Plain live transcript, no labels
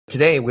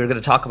Today, we're going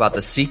to talk about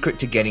the secret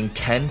to getting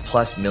 10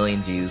 plus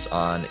million views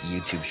on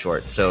YouTube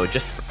Shorts. So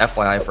just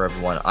FYI for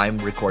everyone, I'm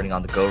recording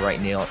on the go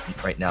right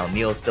now.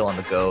 Neil is still on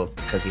the go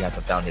because he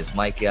hasn't found his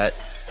mic yet.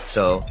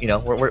 So,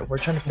 we're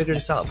trying to figure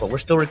this out, but we're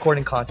still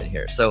recording content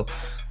here. So,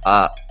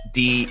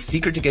 the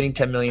secret to getting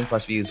 10 million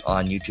plus views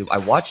on YouTube, I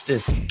watched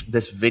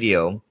this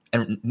video.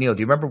 And Neil,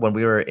 do you remember when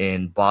we were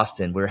in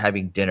Boston, we were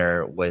having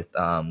dinner with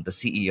the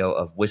CEO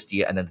of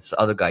Wistia and then this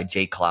other guy,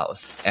 Jay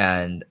Klaus.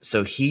 And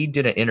so he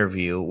did an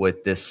interview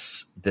with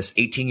this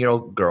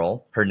 18-year-old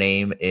girl. Her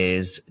name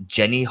is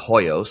Jenny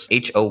Hoyos,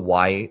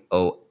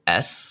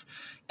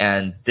 Hoyos.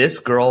 And this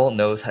girl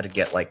knows how to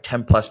get like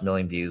 10 plus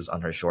million views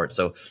on her short.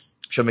 So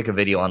she'll make a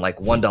video on like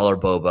 $1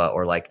 boba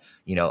or like,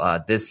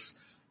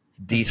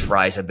 these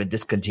fries have been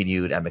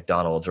discontinued at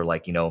McDonald's or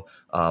like,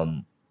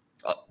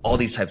 all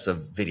these types of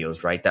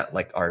videos, right? That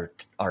like are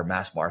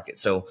mass market.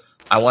 So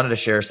I wanted to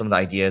share some of the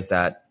ideas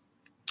that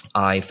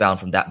I found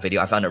from that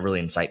video. I found it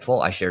really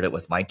insightful. I shared it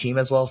with my team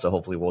as well. So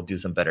hopefully we'll do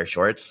some better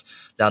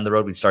shorts down the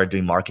road. We've started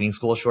doing marketing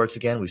school shorts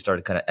again. We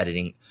started kind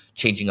of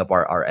changing up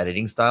our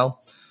editing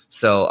style.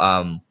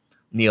 So,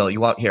 Neil,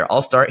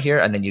 I'll start here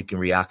and then you can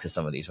react to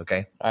some of these.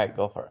 Okay. All right,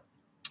 go for it.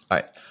 All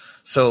right.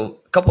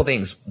 So a couple of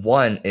things.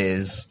 One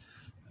is,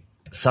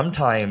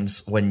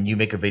 sometimes when you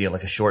make a video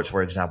like a shorts,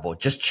 for example,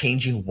 just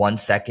changing 1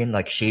 second,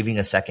 like shaving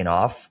a second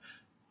off,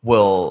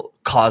 will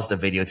cause the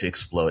video to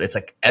explode. It's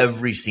like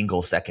every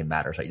single second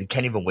matters, right? You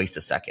can't even waste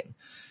a second.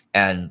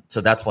 And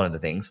so that's one of the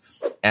things.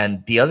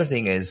 And the other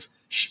thing is,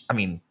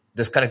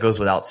 this kind of goes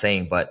without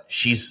saying, but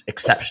she's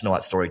exceptional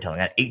at storytelling.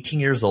 At 18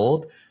 years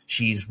old,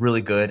 she's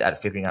really good at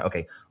figuring out,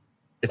 okay,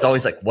 it's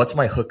always like, what's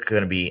my hook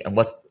going to be?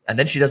 And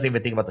then she doesn't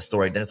even think about the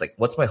story. Then it's like,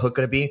 what's my hook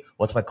going to be?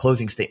 What's my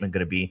closing statement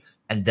going to be?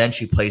 And then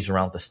she plays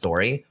around with the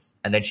story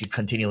and then she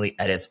continually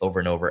edits over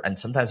and over. And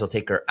sometimes it'll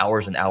take her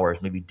hours and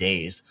hours, maybe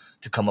days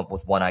to come up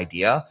with one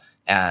idea.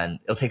 And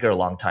it'll take her a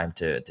long time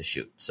to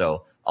shoot.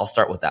 So I'll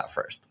start with that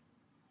first.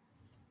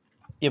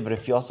 Yeah, but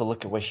if you also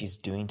look at what she's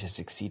doing to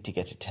succeed to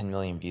get to 10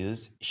 million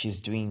views, she's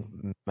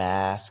doing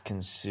mass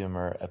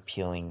consumer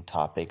appealing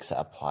topics that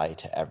apply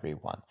to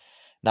everyone.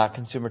 Not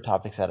consumer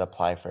topics that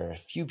apply for a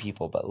few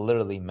people, but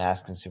literally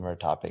mass consumer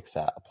topics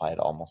that apply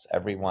to almost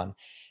everyone.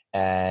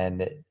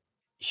 And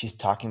she's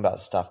talking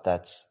about stuff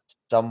that's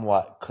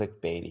somewhat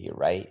clickbaity,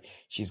 right?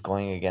 She's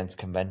going against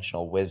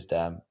conventional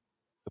wisdom,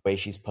 the way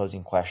she's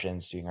posing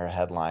questions, doing her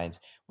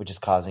headlines, which is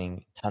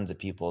causing tons of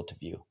people to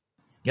view.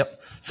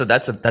 Yep. So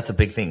that's a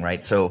big thing,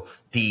 right? So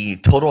the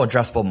total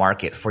addressable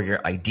market for your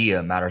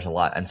idea matters a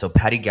lot. And so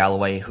Patty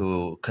Galloway,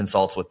 who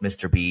consults with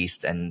Mr.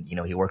 Beast and,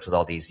 he works with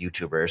all these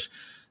YouTubers,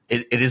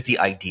 it is the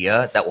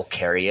idea that will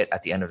carry it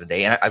at the end of the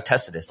day. And I've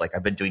tested this. Like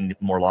I've been doing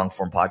more long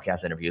form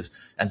podcast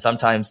interviews, and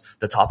sometimes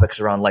the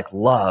topics around like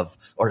love,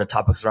 or the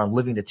topics around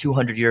living to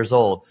 200 years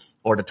old,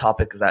 or the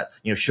topic is that,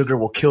 sugar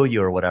will kill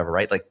you or whatever,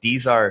 right? Like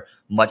these are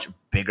much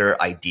bigger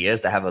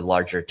ideas that have a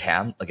larger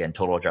TAM, again,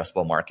 total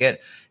addressable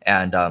market.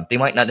 And they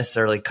might not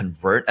necessarily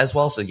convert as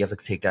well. So you have to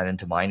take that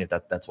into mind if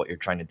that's what you're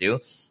trying to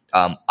do.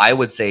 I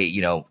would say,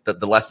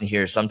 the lesson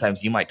here is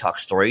sometimes you might talk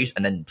stories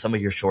and then some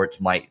of your shorts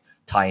might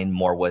tie in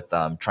more with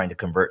trying to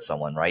convert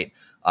someone, right?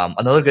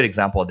 Another good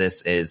example of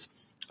this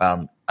is, I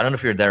don't know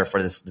if you're there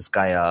for this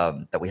guy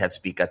that we had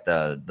speak at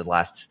the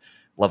last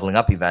Leveling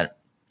Up event,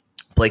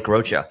 Blake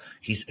Rocha.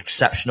 He's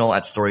exceptional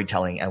at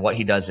storytelling. And what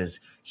he does is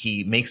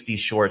he makes these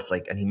shorts,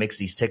 and he makes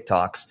these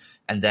TikToks,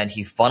 and then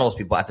he funnels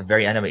people at the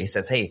very end of it. He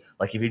says, hey,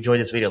 like if you enjoy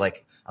this video,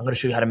 like I'm going to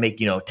show you how to make,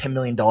 $10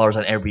 million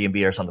on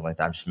Airbnb or something like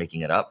that. I'm just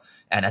making it up.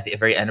 And at the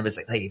very end of it, it's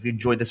like, hey, if you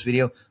enjoyed this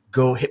video,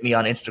 go hit me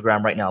on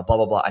Instagram right now, blah,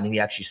 blah, blah. And then he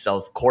actually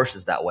sells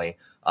courses that way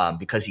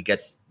because he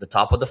gets the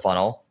top of the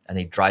funnel and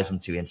he drives them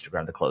to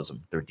Instagram to close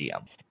them through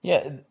DM.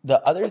 Yeah.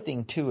 The other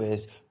thing too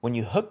is when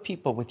you hook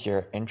people with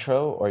your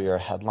intro or your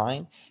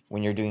headline,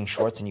 when you're doing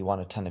shorts and you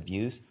want a ton of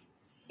views.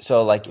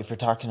 So like if you're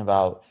talking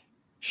about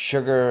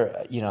sugar,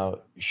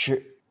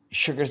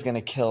 sugar's going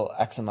to kill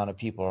X amount of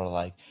people, or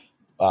like,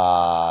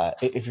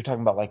 if you're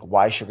talking about like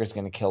why sugar's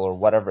going to kill or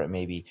whatever it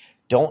may be,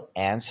 don't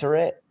answer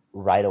it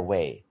right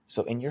away.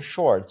 So in your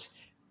shorts,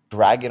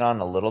 drag it on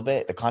a little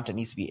bit. The content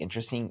needs to be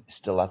interesting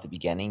still at the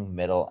beginning,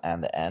 middle,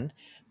 and the end,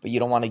 but you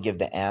don't want to give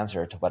the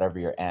answer to whatever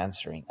you're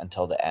answering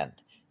until the end.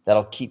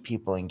 That'll keep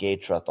people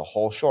engaged throughout the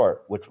whole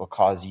short, which will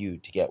cause you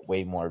to get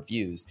way more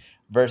views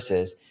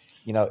versus,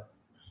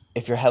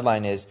 if your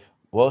headline is,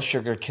 does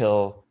sugar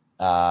kill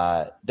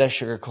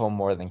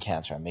more than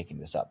cancer? I'm making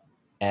this up.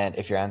 And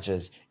if your answer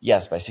is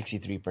yes, by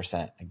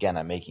 63%, again,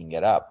 I'm making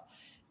it up.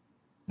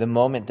 The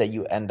moment that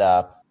you end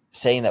up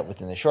saying that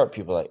within the short,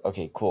 people are like,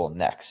 okay, cool,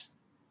 next.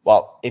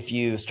 Well, if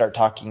you start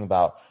talking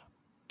about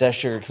does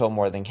sugar kill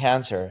more than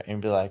cancer,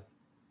 and be like,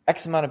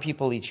 X amount of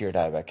people each year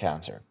die by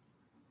cancer.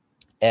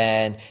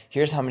 And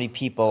here's how many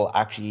people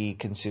actually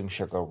consume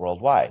sugar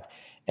worldwide.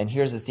 And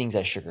here's the things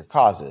that sugar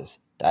causes,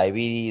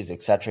 diabetes,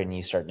 etc. And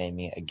you start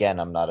naming, again,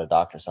 I'm not a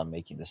doctor, so I'm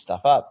making this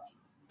stuff up.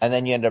 And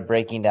then you end up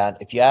breaking down,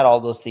 if you add all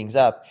those things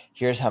up,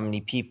 here's how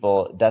many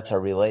people deaths are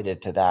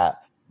related to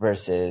that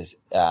versus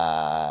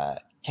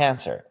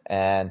cancer.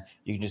 And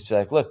you can just be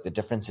like, look, the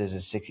difference is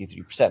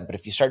 63%. But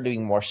if you start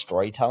doing more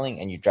storytelling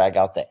and you drag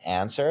out the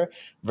answer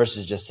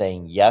versus just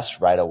saying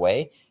yes right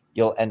away,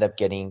 you'll end up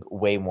getting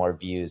way more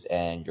views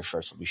and your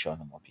shorts will be shown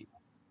to more people.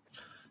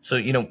 So,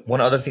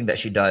 one other thing that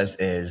she does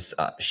is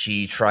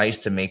she tries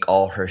to make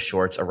all her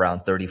shorts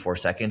around 34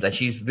 seconds. And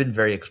she's been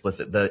very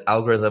explicit. The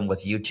algorithm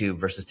with YouTube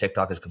versus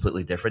TikTok is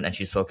completely different. And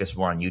she's focused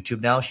more on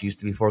YouTube now. She used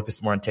to be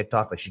focused more on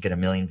TikTok. Like she'd get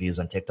 1 million views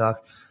on TikTok.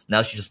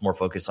 Now she's just more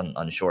focused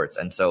on shorts.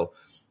 And so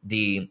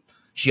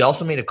she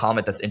also made a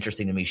comment that's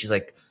interesting to me. She's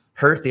like,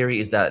 her theory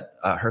is that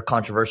her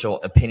controversial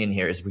opinion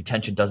here is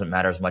retention doesn't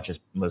matter as much as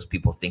most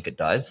people think it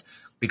does,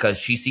 because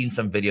she's seen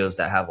some videos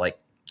that have like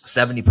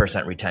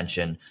 70%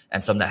 retention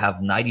and some that have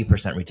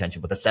 90%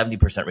 retention, but the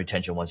 70%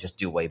 retention ones just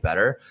do way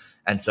better.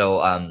 And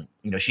so,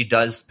 she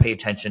does pay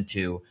attention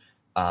to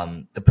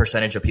the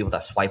percentage of people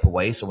that swipe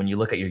away. So when you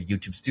look at your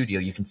YouTube studio,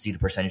 you can see the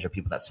percentage of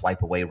people that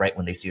swipe away right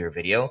when they see your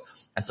video.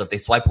 And so if they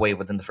swipe away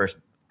within the first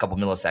couple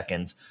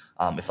milliseconds,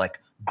 if like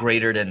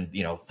greater than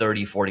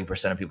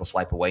 30-40% of people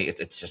swipe away,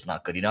 it's just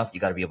not good enough. You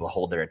got to be able to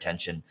hold their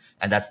attention.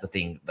 And that's the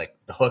thing, like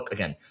the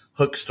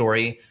hook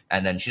story.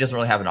 And then she doesn't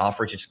really have an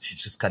offer. She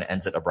just kind of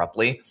ends it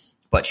abruptly,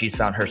 but she's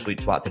found her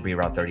sweet spot to be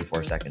around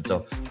 34 seconds.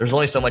 So there's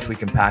only so much we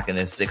can pack in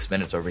this 6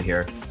 minutes over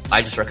here.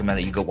 I just recommend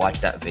that you go watch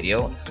that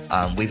video.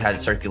 We've had it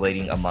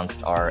circulating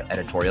amongst our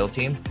editorial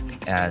team.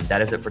 And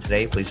that is it for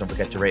today. Please don't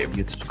forget to rate,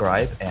 review,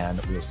 subscribe,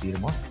 and we'll see you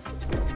tomorrow.